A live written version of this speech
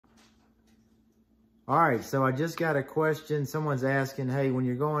All right, so I just got a question. Someone's asking, hey, when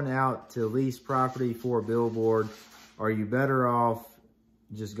you're going out to lease property for a billboard, are you better off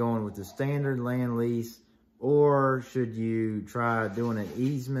just going with the standard land lease, or should you try doing an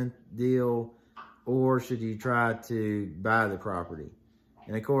easement deal, or should you try to buy the property?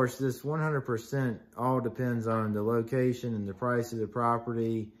 And of course, this 100% all depends on the location and the price of the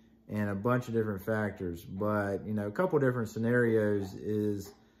property and a bunch of different factors. But, you know, a couple different scenarios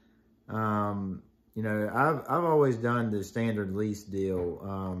is, you know, I've always done the standard lease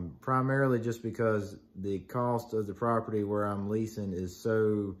deal, primarily just because the cost of the property where I'm leasing is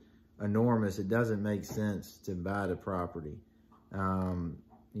so enormous, it doesn't make sense to buy the property. You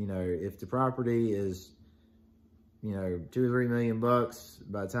know, if the property is, you know, $2 or $3 million bucks,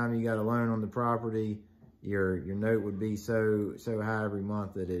 by the time you got a loan on the property, your note would be so high every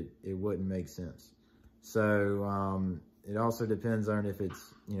month that it wouldn't make sense. So it also depends on if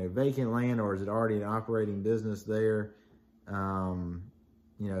it's, you know, vacant land or is it already an operating business there. You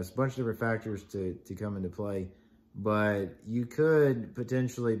know, it's a bunch of different factors to come into play. But you could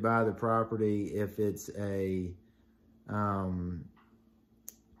potentially buy the property if it's a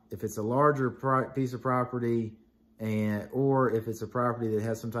larger piece of property, or if it's a property that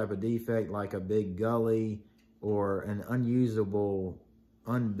has some type of defect like a big gully or an unusable,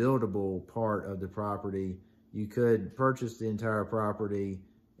 unbuildable part of the property. You could purchase the entire property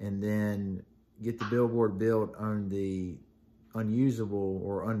and then get the billboard built on the unusable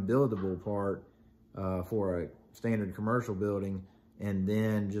or unbuildable part for a standard commercial building, and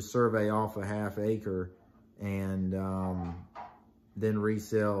then just survey off a half acre and then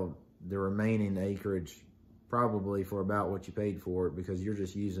resell the remaining acreage probably for about what you paid for it, because you're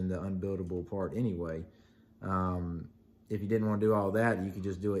just using the unbuildable part anyway. If you didn't want to do all that, you could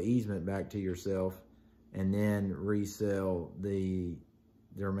just do an easement back to yourself and then resell the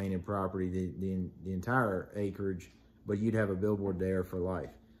remaining property, the entire acreage, but you'd have a billboard there for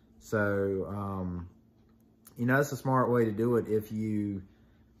life. So, you know, that's a smart way to do it if you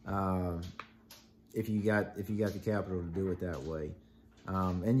got the capital to do it that way.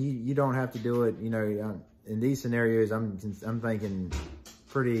 And you don't have to do it, you know, in these scenarios, I'm thinking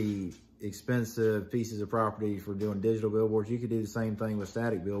pretty expensive pieces of property for doing digital billboards. You could do the same thing with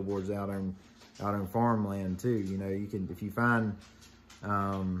static billboards out on farmland too. You know, you can, if you find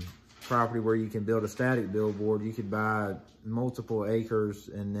property where you can build a static billboard, you could buy multiple acres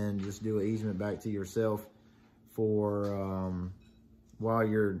and then just do an easement back to yourself for while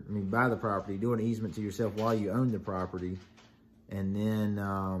you're, buy the property, do an easement to yourself while you own the property, and then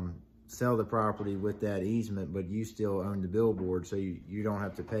sell the property with that easement, but you still own the billboard, so you don't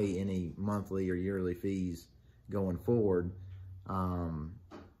have to pay any monthly or yearly fees going forward,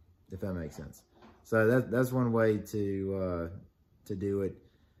 if that makes sense. So that's one way to do it.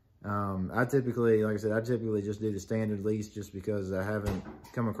 I typically, like I said, just do the standard lease just because I haven't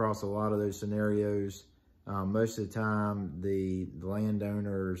come across a lot of those scenarios. Most of the time, the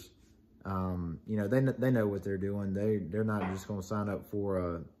landowners, you know, they know what they're doing. They're not just going to sign up for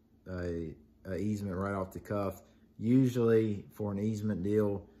a easement right off the cuff. Usually, for an easement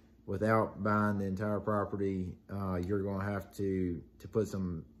deal, without buying the entire property, you're going to have to put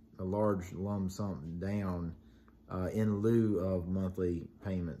a large lump sum down in lieu of monthly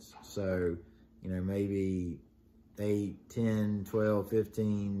payments. So, you know, maybe 8, 10, 12,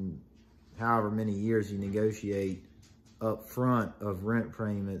 15, however many years you negotiate up front of rent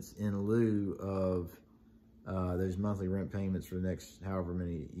payments in lieu of those monthly rent payments for the next however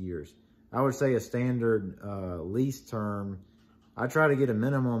many years. I would say a standard lease term, I try to get a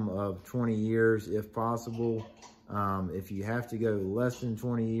minimum of 20 years if possible. If you have to go less than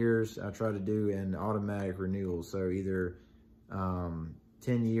 20 years, I try to do an automatic renewal. So either 10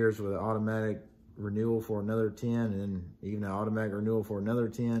 years with an automatic renewal for another 10, and then even an automatic renewal for another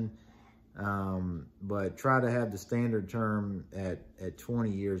 10. But try to have the standard term at 20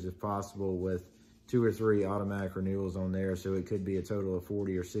 years if possible, with 2 or 3 automatic renewals on there. So it could be a total of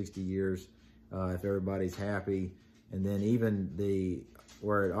 40 or 60 years if everybody's happy. And then even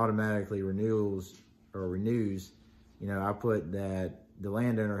where it automatically renews, you know, I put that the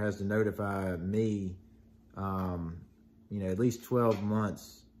landowner has to notify me, you know, at least 12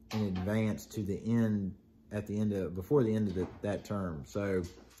 months in advance to before the end of that term. So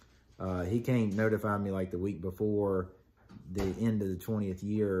he can't notify me like the week before the end of the 20th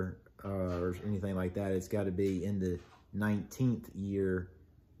year or anything like that. It's got to be in the 19th year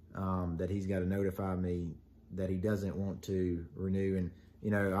that he's got to notify me that he doesn't want to renew. And,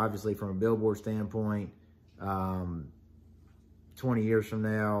 you know, obviously from a billboard standpoint, 20 years from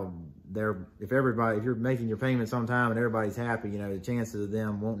now, if you're making your payments on time and everybody's happy, you know, the chances of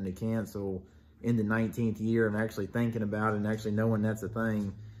them wanting to cancel in the 19th year and actually thinking about it and actually knowing that's a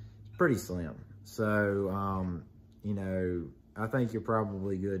thing, it's pretty slim. So, you know, I think you're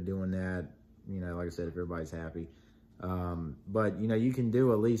probably good doing that, you know, like I said, if everybody's happy. But, you know, you can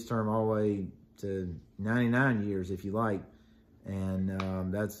do a lease term all the way to 99 years if you like.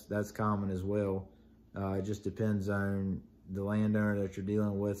 And that's common as well. It just depends on the landowner that you're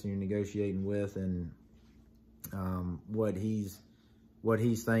dealing with and you're negotiating with, and what he's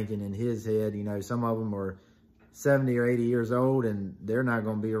thinking in his head. You know, some of them are 70 or 80 years old and they're not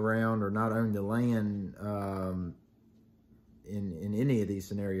going to be around or not own the land in any of these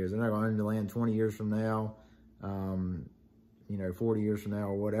scenarios. They're not going to own the land 20 years from now, you know, 40 years from now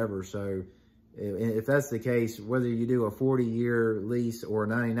or whatever. So if that's the case, whether you do a 40-year lease or a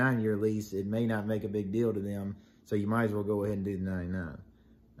 99-year lease, it may not make a big deal to them. So you might as well go ahead and do the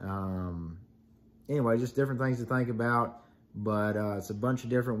 99. Anyway, just different things to think about, but it's a bunch of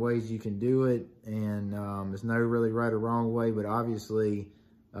different ways you can do it, and there's no really right or wrong way, but obviously,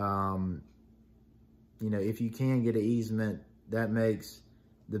 you know, if you can get an easement, that makes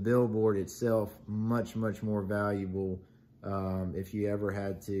the billboard itself much, much more valuable if you ever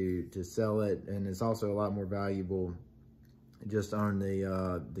had to sell it, and it's also a lot more valuable just on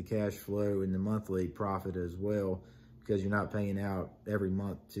the cash flow and the monthly profit as well, because you're not paying out every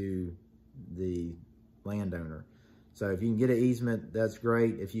month to the landowner. So if you can get an easement, that's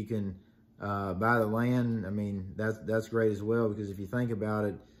great. If you can buy the land, I mean, that's great as well, because if you think about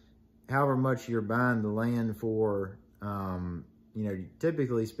it, however much you're buying the land for, you know,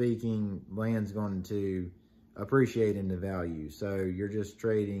 typically speaking, land's going to appreciate in the value. So you're just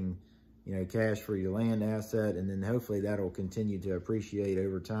trading, you know, cash for your land asset, and then hopefully that'll continue to appreciate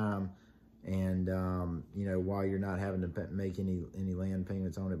over time. And, you know, while you're not having to make any land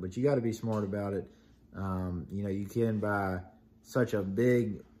payments on it, but you got to be smart about it. You know, you can buy such a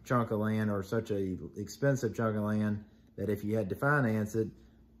big chunk of land or such a expensive chunk of land that if you had to finance it,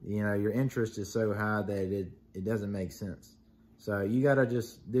 you know, your interest is so high that it doesn't make sense. So you got to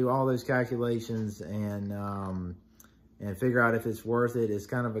just do all those calculations and figure out if it's worth it. It's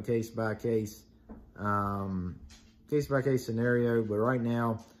kind of a case-by-case scenario. But right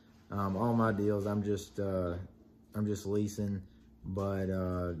now, all my deals, I'm just leasing. But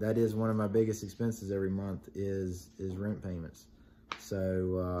that is one of my biggest expenses every month is rent payments.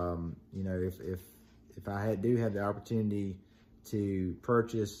 So you know, if I do have the opportunity to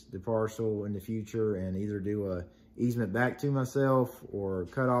purchase the parcel in the future and either do a easement back to myself or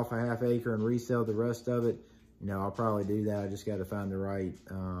cut off a half acre and resell the rest of it, you know, I'll probably do that. I just got to find the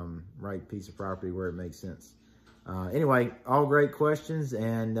right piece of property where it makes sense. Anyway, all great questions,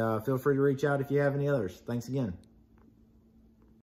 and feel free to reach out if you have any others. Thanks again.